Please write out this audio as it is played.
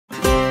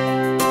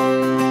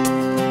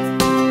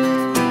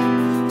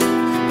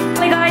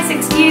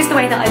the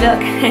way that I look.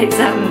 It's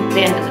the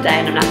end of the day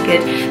and I'm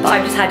knackered, but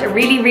I've just had a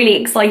really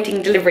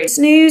exciting delivery.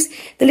 Snooze,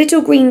 the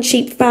Little Green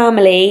Sheep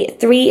Family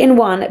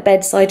 3-in-1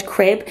 bedside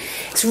crib.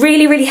 It's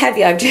really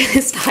heavy. I've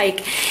just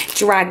like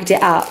dragged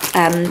it up,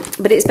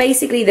 but it's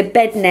basically the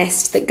bed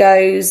nest that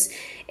goes,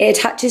 it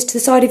attaches to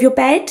the side of your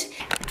bed.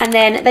 And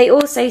then they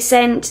also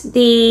sent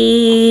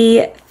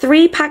the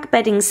 3-pack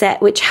bedding set,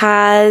 which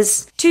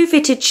has 2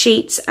 fitted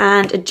sheets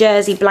and a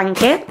jersey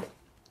blanket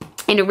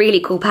in a really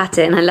cool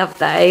pattern. I love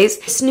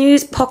those.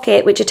 Snooze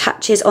pocket, which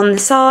attaches on the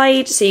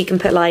side, so you can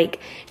put like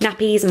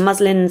nappies and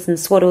muslins and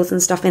swaddles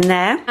and stuff in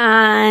there,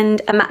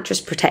 and a mattress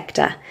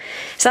protector.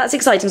 So that's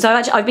exciting. So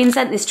I've been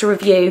sent this to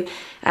review,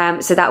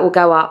 so that will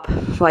go up.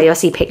 Well, you'll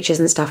see pictures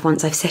and stuff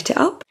once I've set it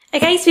up.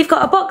 Okay, so we've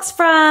got a box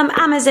from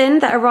Amazon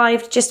that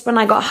arrived just when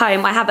I got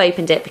home. I have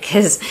opened it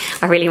because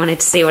I really wanted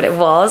to see what it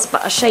was,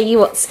 but I'll show you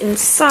what's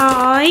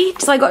inside.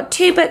 So I got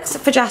 2 books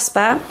for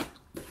Jasper,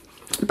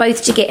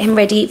 both to get him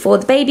ready for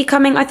the baby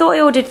coming. I thought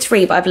I ordered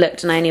 3, but I've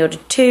looked and I only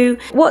ordered 2.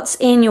 What's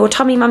in Your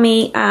Tummy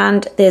Mummy,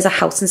 and There's a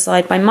House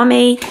Inside by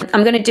Mummy.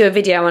 I'm going to do a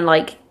video on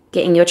like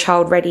getting your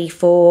child ready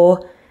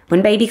for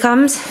when baby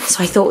comes,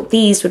 so I thought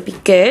these would be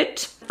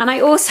good. And I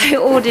also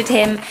ordered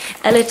him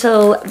a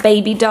little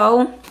baby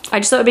doll. I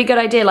just thought it'd be a good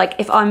idea, like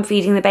if I'm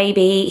feeding the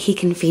baby, he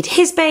can feed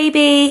his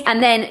baby.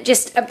 And then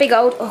just a big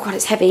old, oh god,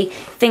 it's heavy,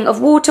 thing of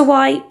water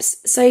wipes.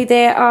 So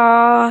there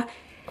are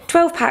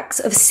 12 packs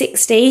of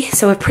 60,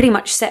 so we're pretty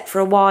much set for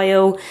a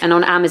while. And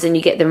on Amazon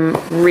you get them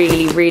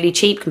really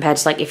cheap compared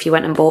to like if you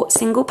went and bought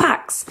single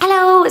packs.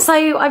 Hello,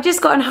 so I've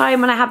just gotten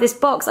home and I have this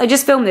box. I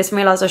just filmed this and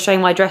realised I was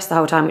showing my dress the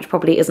whole time, which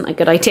probably isn't a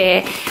good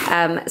idea.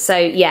 So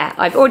yeah,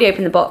 I've already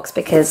opened the box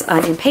because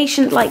I'm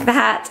impatient like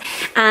that.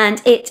 And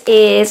it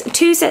is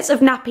 2 sets of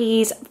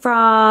nappies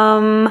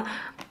from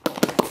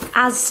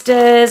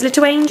Asda's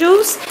Little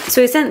Angels.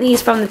 So we sent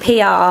these from the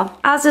PR.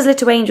 Asda's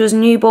Little Angels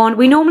Newborn.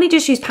 We normally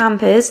just use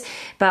Pampers,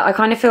 but I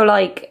kind of feel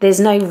like there's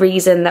no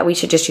reason that we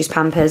should just use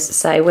Pampers,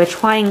 so we're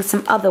trying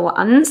some other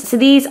ones. So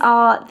these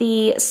are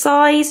the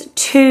size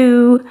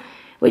 2,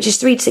 which is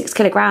 3 to 6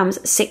 kilograms,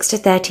 6 to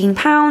 13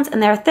 pounds,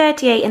 and there are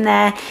 38 in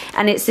there,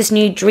 and it's this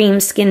new Dream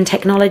Skin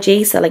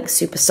technology, so like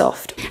super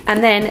soft.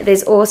 And then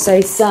there's also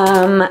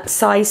some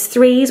size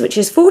 3s, which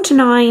is 4 to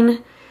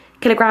 9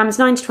 kilograms,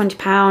 9 to 20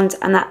 pounds,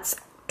 and that's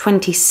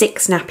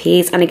 26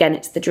 nappies, and again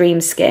it's the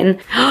Dream Skin.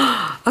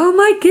 Oh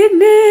my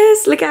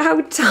goodness, look at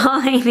how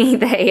tiny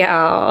they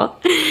are.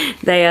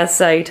 They are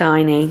so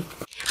tiny.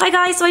 Hi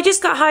guys, so I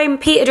just got home.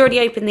 Pete had already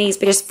opened these,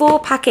 but there's 4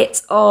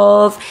 packets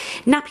of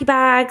nappy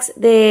bags.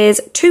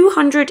 There's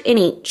 200 in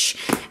each,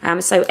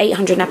 so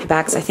 800 nappy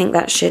bags. I think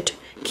that should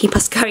keep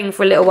us going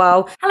for a little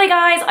while. Hello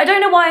guys, I don't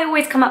know why I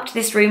always come up to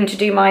this room to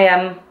do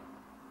my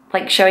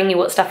like showing you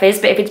what stuff is,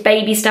 but if it's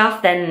baby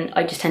stuff, then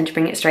I just tend to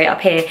bring it straight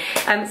up here.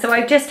 So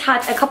I've just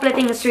had a couple of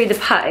things through the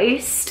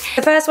post.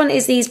 The first one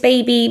is these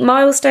baby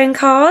milestone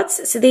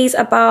cards. So these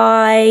are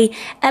by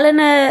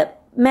Eleanor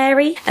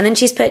Mary, and then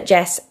she's put,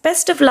 Jess,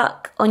 best of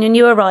luck on your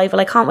new arrival.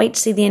 I can't wait to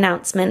see the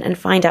announcement and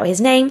find out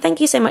his name. Thank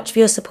you so much for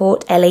your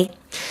support, Ellie.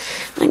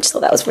 I just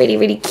thought that was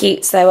really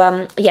cute.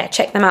 So yeah,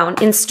 check them out on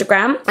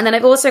Instagram. And then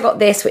I've also got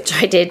this, which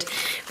I did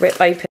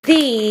rip open.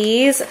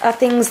 These are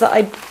things that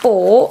I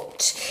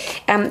bought.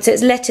 So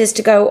it's letters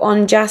to go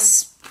on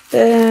Jasper's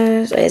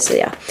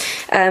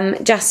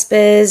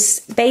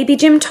baby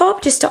gym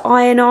top, just to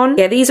iron on.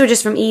 Yeah, these were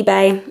just from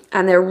eBay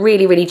and they're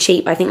really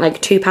cheap. I think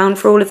like £2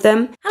 for all of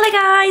them. Hello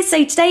guys,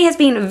 so today has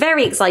been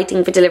very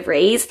exciting for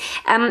deliveries.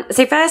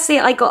 So firstly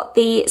I got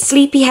the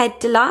Sleepyhead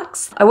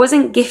Deluxe. I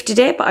wasn't gifted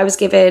it, but I was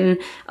given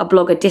a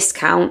blogger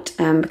discount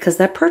because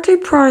they're pretty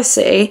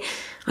pricey.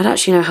 I don't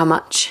actually know how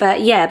much,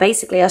 but yeah,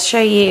 basically I'll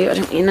show you. I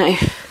don't really know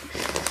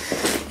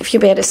if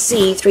you'll be able to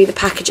see through the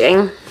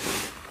packaging.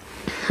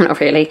 Not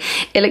really.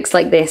 It looks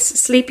like this,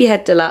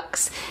 Sleepyhead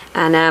Deluxe,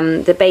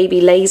 and the baby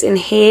lays in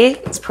here.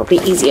 It's probably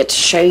easier to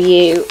show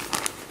you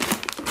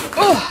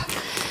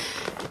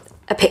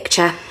a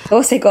picture. I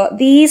also got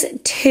these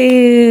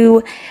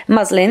 2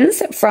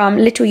 muslins from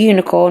Little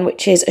Unicorn,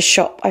 which is a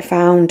shop I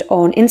found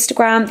on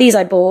Instagram. These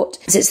I bought.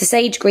 So it's the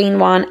sage green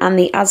one and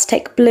the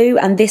Aztec blue,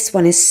 and this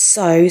one is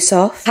so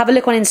soft. Have a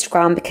look on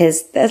Instagram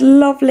because they're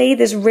lovely.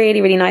 There's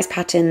really nice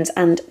patterns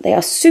and they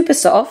are super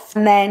soft.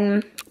 And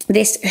then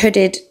this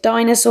hooded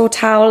dinosaur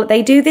towel.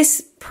 They do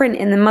this print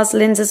in the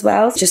muslins as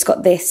well. Just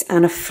got this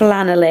and a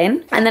flannel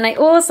in. And then I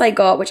also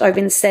got, which I've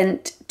been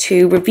sent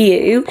to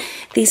review,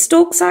 the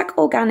Stalksack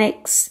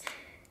Organics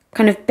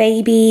kind of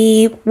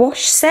baby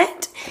wash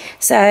set.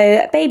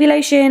 So baby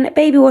lotion,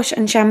 baby wash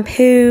and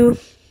shampoo,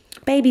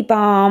 baby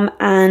balm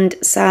and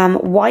some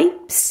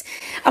wipes.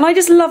 And I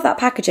just love that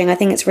packaging. I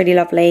think it's really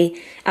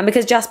lovely. And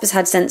because Jasper's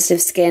had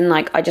sensitive skin,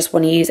 like I just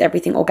want to use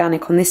everything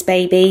organic on this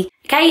baby.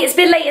 Okay, it's a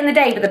bit late in the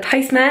day, but the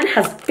postman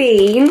has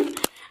been, and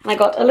I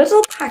got a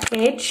little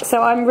package.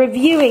 So I'm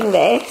reviewing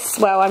this.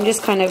 Well, I'm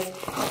just kind of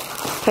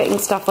putting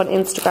stuff on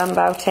Instagram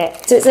about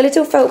it. So it's a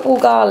little felt ball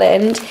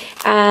garland,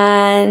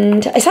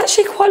 and it's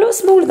actually quite a lot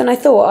smaller than I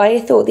thought. I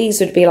thought these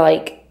would be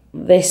like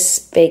this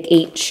big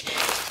each.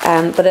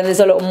 But then there's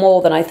a lot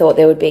more than I thought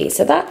there would be,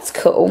 so that's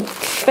cool.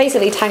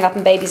 Basically hang up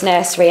in baby's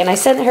nursery, and I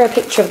sent her a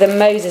picture of the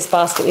Moses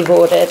basket we've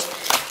ordered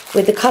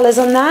with the colours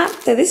on that.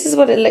 So this is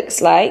what it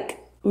looks like.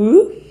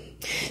 Ooh,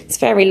 it's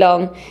very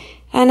long.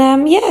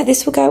 And yeah,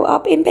 this will go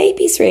up in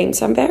baby's room,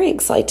 so I'm very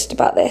excited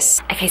about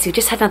this. Okay, so we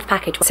just had another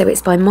package. So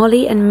it's by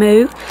Molly and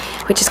Moo,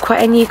 which is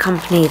quite a new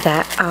company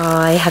that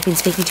I have been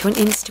speaking to on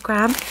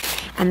Instagram.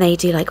 And they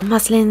do like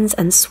muslins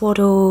and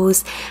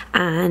swaddles,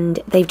 and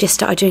they've just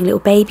started doing little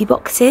baby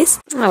boxes.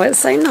 Oh, it's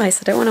so nice.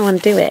 I don't want to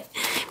undo it.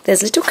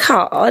 There's a little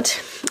card.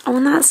 Oh,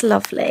 and that's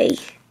lovely.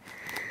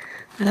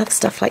 I love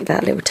stuff like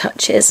that, little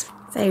touches.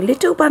 So,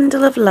 little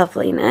bundle of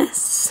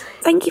loveliness.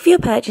 Thank you for your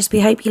purchase.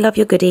 We hope you love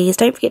your goodies.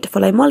 Don't forget to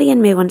follow Molly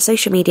and Moo on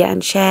social media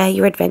and share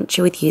your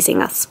adventure with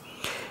using us.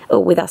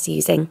 Or with us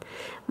using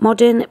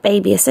Modern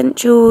Baby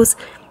Essentials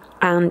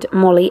and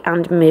Molly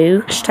and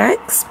Moo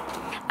hashtags.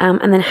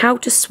 And then how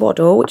to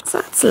swaddle, which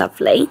that's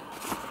lovely.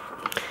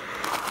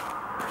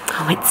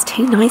 Oh, it's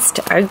too nice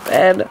to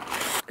open.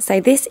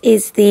 So this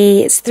is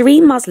it's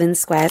 3 muslin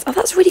squares. Oh,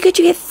 that's really good.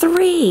 You get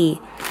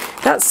 3.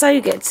 That's so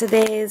good. So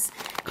there's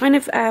kind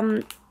of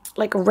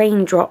like a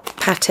raindrop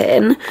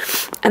pattern,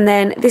 and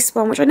then this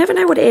one, which I never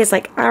know what it is,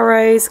 like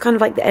arrows, kind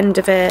of like the end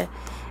of an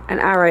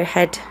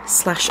arrowhead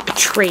 / a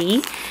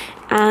tree,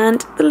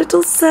 and the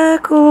little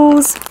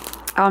circles.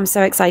 Oh, I'm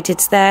so excited.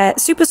 They're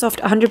super soft,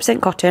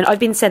 100% cotton. I've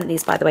been sent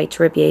these, by the way,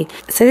 to review.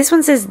 So this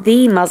one says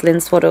the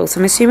muslin swaddle, so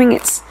I'm assuming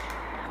it's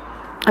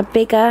a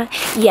bigger.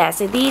 Yeah,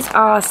 so these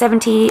are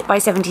 70 by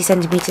 70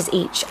 centimetres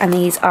each, and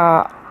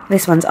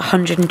this one's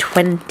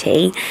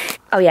 120.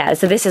 Oh yeah,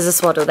 so this is a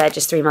swaddle, they're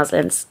just 3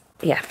 muslins.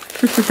 Yeah,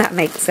 that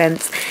makes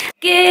sense.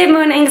 Good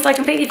morning. So I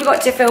completely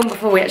forgot to film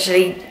before we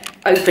actually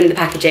opened the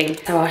packaging.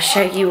 So I'll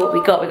show you what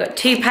we got. We got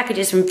 2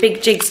 packages from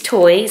Big Jigs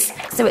Toys.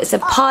 So it's a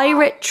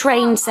pirate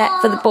train set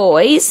for the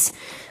boys,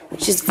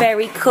 which is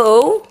very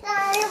cool.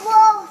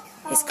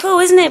 It's cool,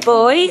 isn't it,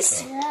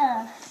 boys?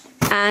 Yeah.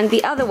 And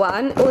the other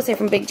one, also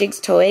from Big Jigs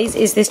Toys,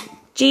 is this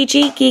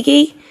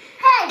Gigi.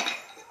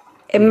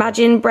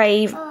 Imagine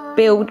Brave,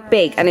 Build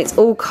Big. And it's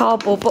all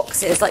cardboard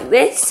boxes like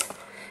this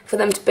for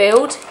them to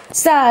build.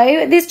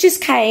 So this just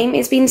came,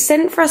 it's been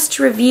sent for us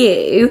to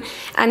review,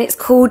 and it's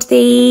called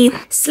the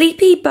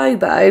Sleepy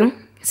Bobo.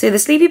 So the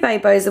Sleepy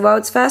Bobo is the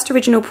world's first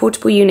original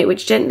portable unit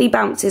which gently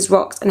bounces,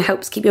 rocks and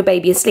helps keep your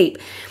baby asleep.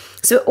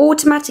 So it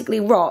automatically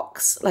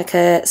rocks like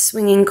a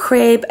swinging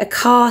crib, a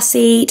car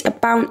seat, a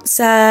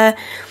bouncer.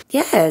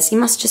 Yes, you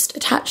must just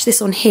attach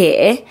this on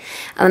here,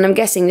 and I'm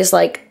guessing just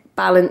like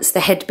balance the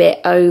head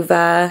bit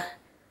over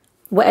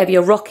whatever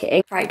you're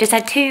rocking. Right, just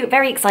had 2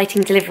 very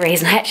exciting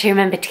deliveries, and I actually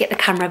remembered to get the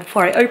camera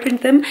before I opened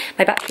them.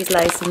 My battery's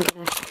low, so I'm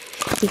gonna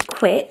be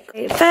quick.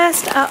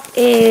 First up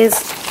is,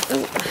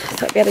 oh, I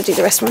thought I'd be able to do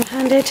the rest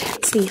one-handed.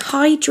 It's the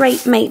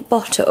Hydrate Mate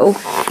bottle,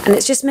 and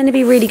it's just meant to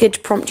be really good to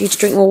prompt you to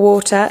drink more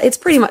water. It's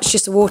pretty much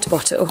just a water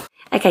bottle.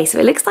 Okay, so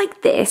it looks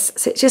like this.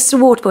 So it's just a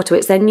water bottle.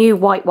 It's their new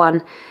white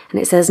one, and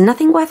it says,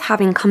 nothing worth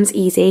having comes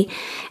easy.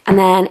 And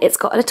then it's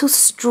got a little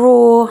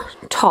straw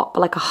top,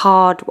 like a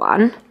hard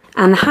one,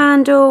 and the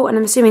handle, and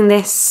I'm assuming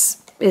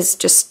this is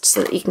just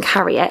so that you can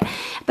carry it.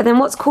 But then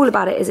what's cool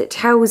about it is it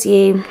tells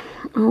you,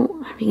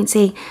 oh, you can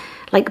see,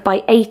 like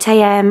by 8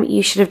 AM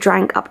you should have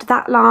drank up to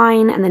that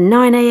line, and then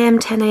 9 AM,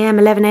 10 AM,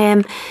 11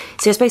 AM.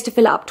 So you're supposed to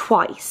fill it up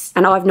twice.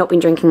 And I've not been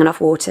drinking enough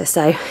water,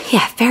 so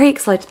yeah, very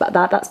excited about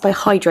that. That's by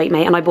Hydrate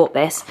Mate, and I bought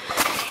this.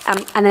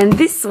 And then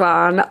this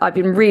one, I've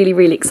been really,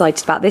 really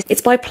excited about this.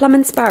 It's by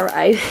Plum &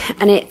 Sparrow,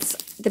 and it's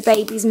the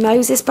baby's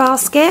Moses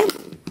basket.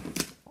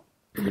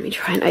 Let me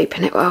try and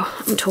open it while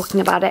I'm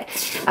talking about it.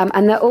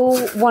 And they're all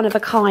one of a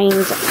kind,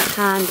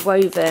 hand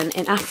woven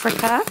in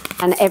Africa.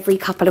 And every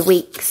couple of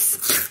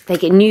weeks they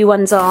get new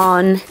ones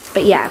on.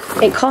 But yeah,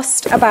 it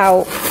cost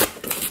about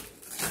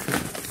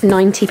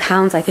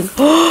 £90, I think.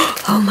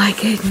 Oh my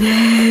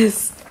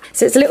goodness.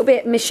 So it's a little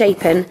bit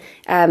misshapen,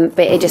 but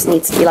it just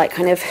needs to be like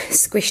kind of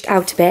squished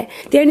out a bit.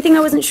 The only thing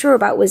I wasn't sure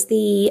about was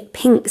the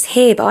pinks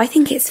here, but I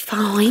think it's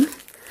fine.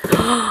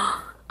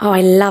 Oh,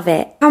 I love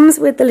it. Comes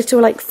with the little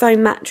like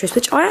foam mattress,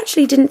 which I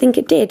actually didn't think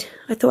it did.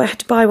 I thought I had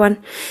to buy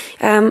one.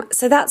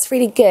 So that's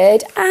really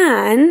good.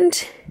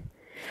 And,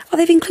 oh,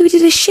 they've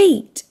included a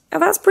sheet. Oh,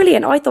 that's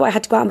brilliant. I thought I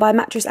had to go out and buy a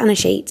mattress and a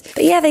sheet.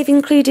 But yeah, they've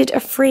included a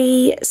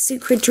free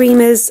Sucre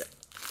Dreamers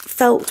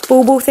felt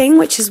bauble thing,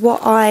 which is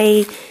what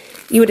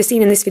you would have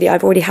seen in this video.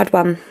 I've already had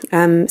one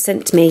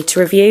sent to me to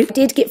review. I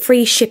did get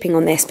free shipping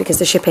on this because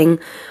the shipping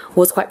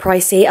was quite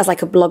pricey as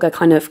like a blogger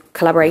kind of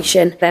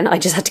collaboration. Then I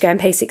just had to go and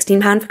pay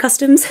 £16 for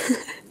customs.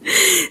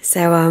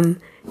 So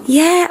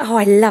yeah, oh,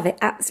 I love it,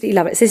 absolutely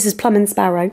love it. So this is Plum & Sparrow.